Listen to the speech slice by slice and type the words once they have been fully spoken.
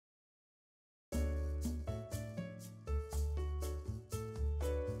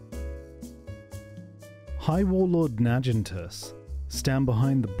High Warlord Najentus. Stand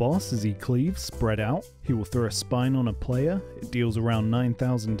behind the boss as he cleaves, spread out. He will throw a spine on a player, it deals around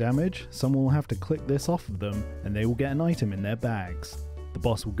 9,000 damage, someone will have to click this off of them, and they will get an item in their bags. The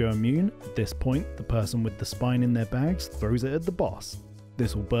boss will go immune. At this point, the person with the spine in their bags throws it at the boss.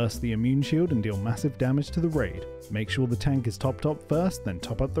 This will burst the immune shield and deal massive damage to the raid. Make sure the tank is topped up first, then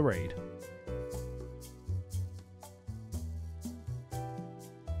top up the raid.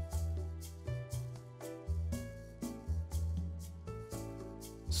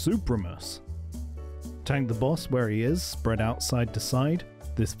 Supremus. Tank the boss where he is, spread out side to side.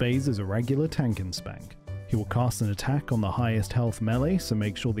 This phase is a regular tank and spank. He will cast an attack on the highest health melee, so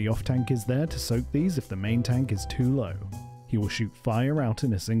make sure the off tank is there to soak these if the main tank is too low. He will shoot fire out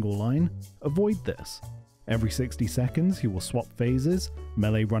in a single line. Avoid this. Every 60 seconds he will swap phases,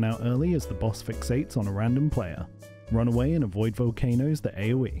 melee run out early as the boss fixates on a random player. Run away and avoid volcanoes that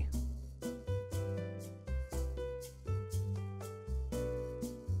AoE.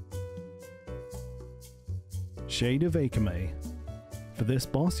 Shade of Akama. For this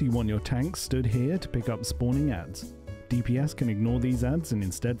boss, you want your tank stood here to pick up spawning adds. DPS can ignore these adds and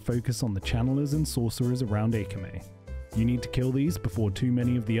instead focus on the channelers and sorcerers around Akama. You need to kill these before too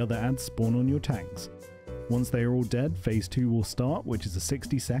many of the other adds spawn on your tanks. Once they are all dead, phase 2 will start, which is a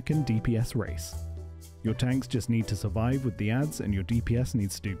 60-second DPS race. Your tanks just need to survive with the adds and your DPS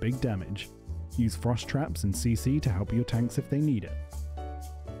needs to do big damage. Use frost traps and CC to help your tanks if they need it.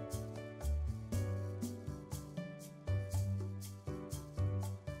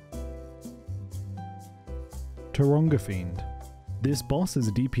 Teron Gorefiend. This boss is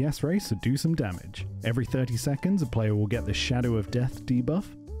a DPS race, so do some damage. Every 30 seconds a player will get the Shadow of Death debuff.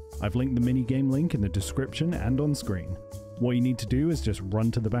 I've linked the minigame link in the description and on screen. What you need to do is just run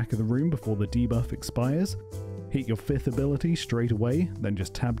to the back of the room before the debuff expires, hit your 5th ability straight away, then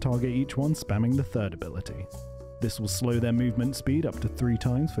just tab target each one spamming the 3rd ability. This will slow their movement speed up to 3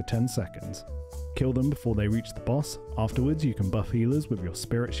 times for 10 seconds. Kill them before they reach the boss. Afterwards you can buff healers with your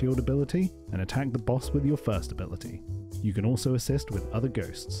Spirit Shield ability and attack the boss with your 1st ability. You can also assist with other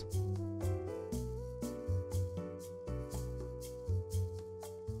ghosts.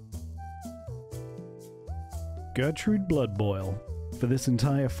 Gurtogg Bloodboil. For this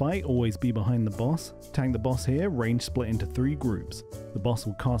entire fight, always be behind the boss. Tank the boss here, range split into 3 groups. The boss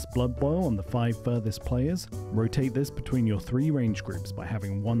will cast Bloodboil on the 5 furthest players. Rotate this between your 3 range groups by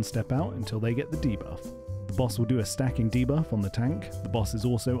having one step out until they get the debuff. The boss will do a stacking debuff on the tank. The boss is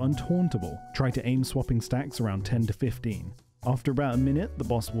also untauntable. Try to aim swapping stacks around 10 to 15. After about a minute, the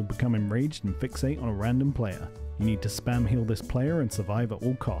boss will become enraged and fixate on a random player. You need to spam heal this player and survive at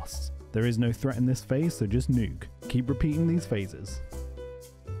all costs. There is no threat in this phase, so just nuke. Keep repeating these phases.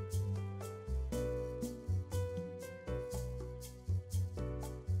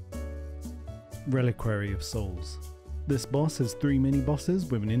 Reliquary of Souls. This boss has 3 mini-bosses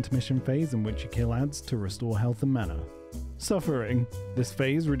with an intermission phase in which you kill adds to restore health and mana. Suffering. This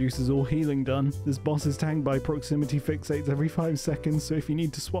phase reduces all healing done. This boss is tanked by proximity fixates every 5 seconds, so if you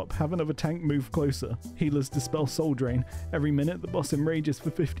need to swap, have another tank move closer. Healers dispel soul drain. Every minute the boss enrages for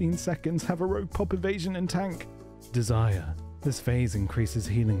 15 seconds, have a rogue pop evasion and tank. Desire. This phase increases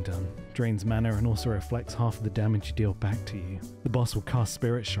healing done, drains mana and also reflects half of the damage you deal back to you. The boss will cast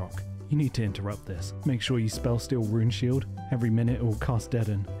Spirit Shock. You need to interrupt this. Make sure you spell Steel Rune Shield. Every minute it will cast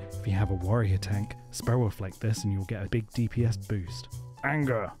Deaden. If you have a warrior tank, spell reflect this and you'll get a big DPS boost.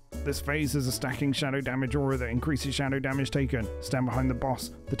 Anger. This phase is a stacking shadow damage aura that increases shadow damage taken. Stand behind the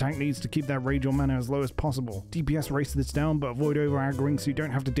boss. The tank needs to keep their rage or mana as low as possible. DPS race this down but avoid over aggroing so you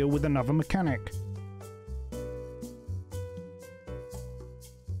don't have to deal with another mechanic.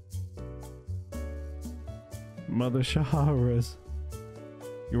 Mother Shahraz.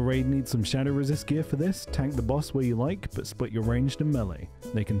 Your raid needs some shadow resist gear for this. Tank the boss where you like, but split your ranged and melee.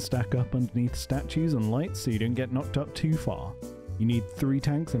 They can stack up underneath statues and lights so you don't get knocked up too far. You need 3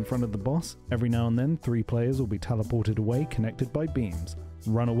 tanks in front of the boss. Every now and then 3 players will be teleported away connected by beams.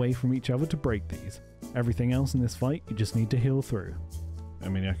 Run away from each other to break these. Everything else in this fight you just need to heal through. I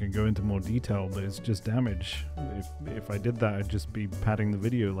mean, I can go into more detail, but it's just damage. If I did that, I'd just be padding the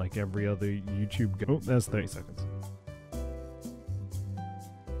video like every other YouTube Oh, there's 30 seconds.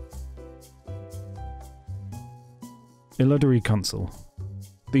 Illidari Council.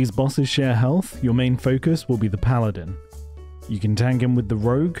 These bosses share health. Your main focus will be the Paladin. You can tank him with the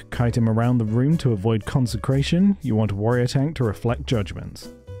Rogue, kite him around the room to avoid consecration. You want a warrior tank to reflect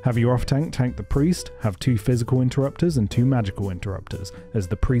judgments. Have your off tank tank the priest, have 2 physical interrupters and 2 magical interrupters, as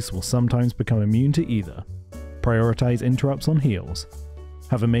the priest will sometimes become immune to either. Prioritize interrupts on heals.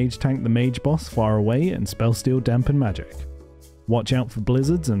 Have a mage tank the mage boss far away and spell steal dampen magic. Watch out for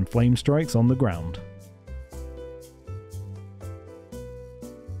blizzards and flame strikes on the ground.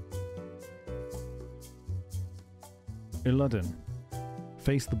 Illidan.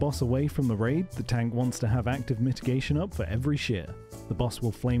 Face the boss away from the raid. The tank wants to have active mitigation up for every shear. The boss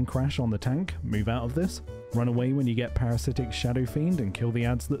will flame crash on the tank, move out of this, run away when you get Parasitic Shadow Fiend and kill the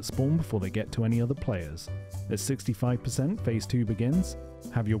adds that spawn before they get to any other players. At 65%, phase 2 begins.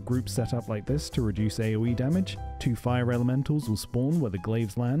 Have your group set up like this to reduce AoE damage. 2 fire elementals will spawn where the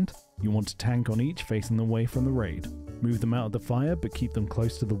glaives land. You want a tank on each facing them away from the raid. Move them out of the fire but keep them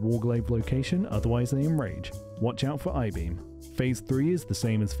close to the warglaive location, otherwise they enrage. Watch out for I-beam. Phase 3 is the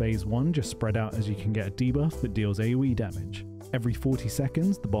same as phase 1, just spread out as you can get a debuff that deals AoE damage. Every 40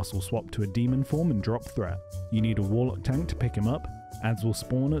 seconds the boss will swap to a demon form and drop threat. You need a warlock tank to pick him up. Adds will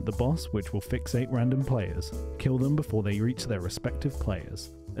spawn at the boss which will fixate random players. Kill them before they reach their respective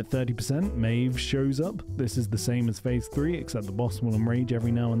players. At 30%, Maeve shows up. This is the same as phase 3 except the boss will enrage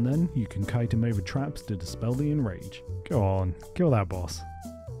every now and then. You can kite him over traps to dispel the enrage. Go on, kill that boss.